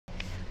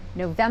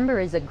November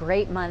is a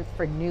great month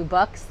for new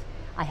books.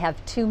 I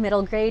have two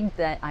middle grade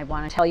that I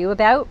want to tell you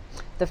about.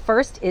 The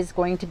first is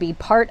going to be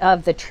part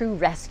of the True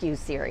Rescue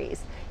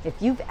series. If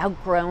you've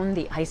outgrown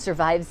the I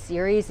Survived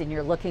series and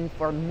you're looking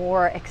for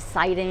more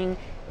exciting,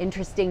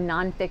 interesting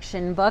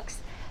nonfiction books,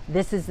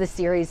 this is the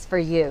series for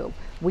you.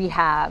 We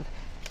have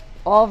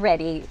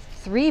already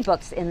 3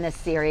 books in this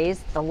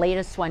series. The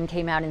latest one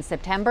came out in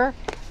September,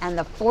 and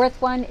the 4th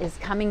one is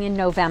coming in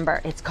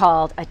November. It's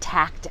called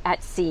Attacked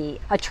at Sea,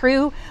 a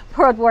true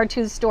World War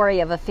II story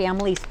of a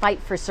family's fight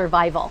for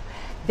survival.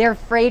 Their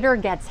freighter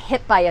gets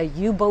hit by a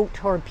U-boat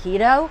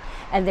torpedo,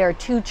 and there are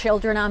 2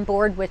 children on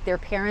board with their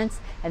parents,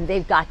 and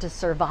they've got to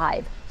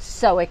survive.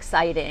 So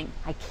exciting.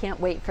 I can't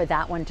wait for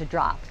that one to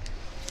drop.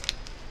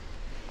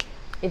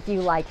 If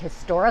you like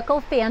historical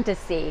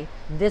fantasy,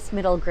 this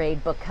middle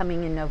grade book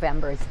coming in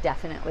November is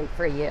definitely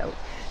for you.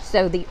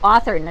 So the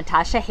author,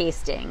 Natasha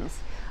Hastings,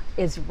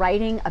 is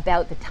writing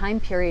about the time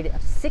period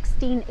of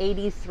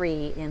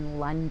 1683 in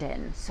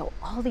London. So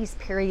all these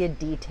period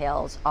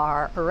details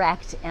are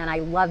correct, and I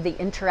love the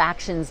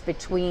interactions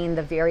between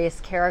the various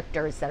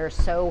characters that are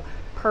so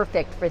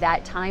perfect for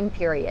that time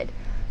period.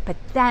 But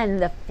then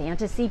the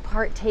fantasy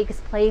part takes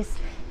place,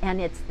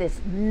 and it's this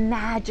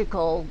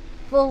magical,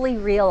 fully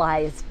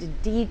realized,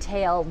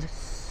 detailed,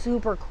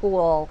 super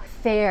cool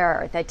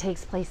fair that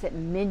takes place at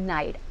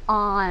midnight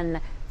on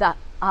the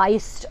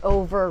iced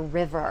over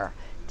river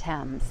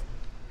Thames.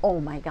 Oh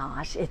my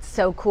gosh, it's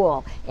so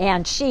cool.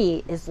 And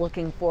she is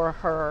looking for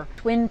her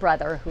twin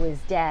brother who is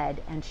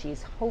dead, and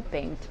she's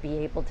hoping to be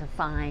able to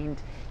find,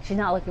 she's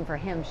not looking for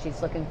him,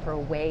 she's looking for a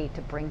way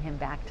to bring him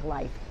back to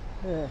life.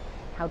 Ugh,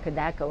 how could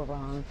that go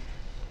wrong?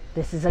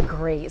 This is a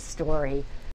great story.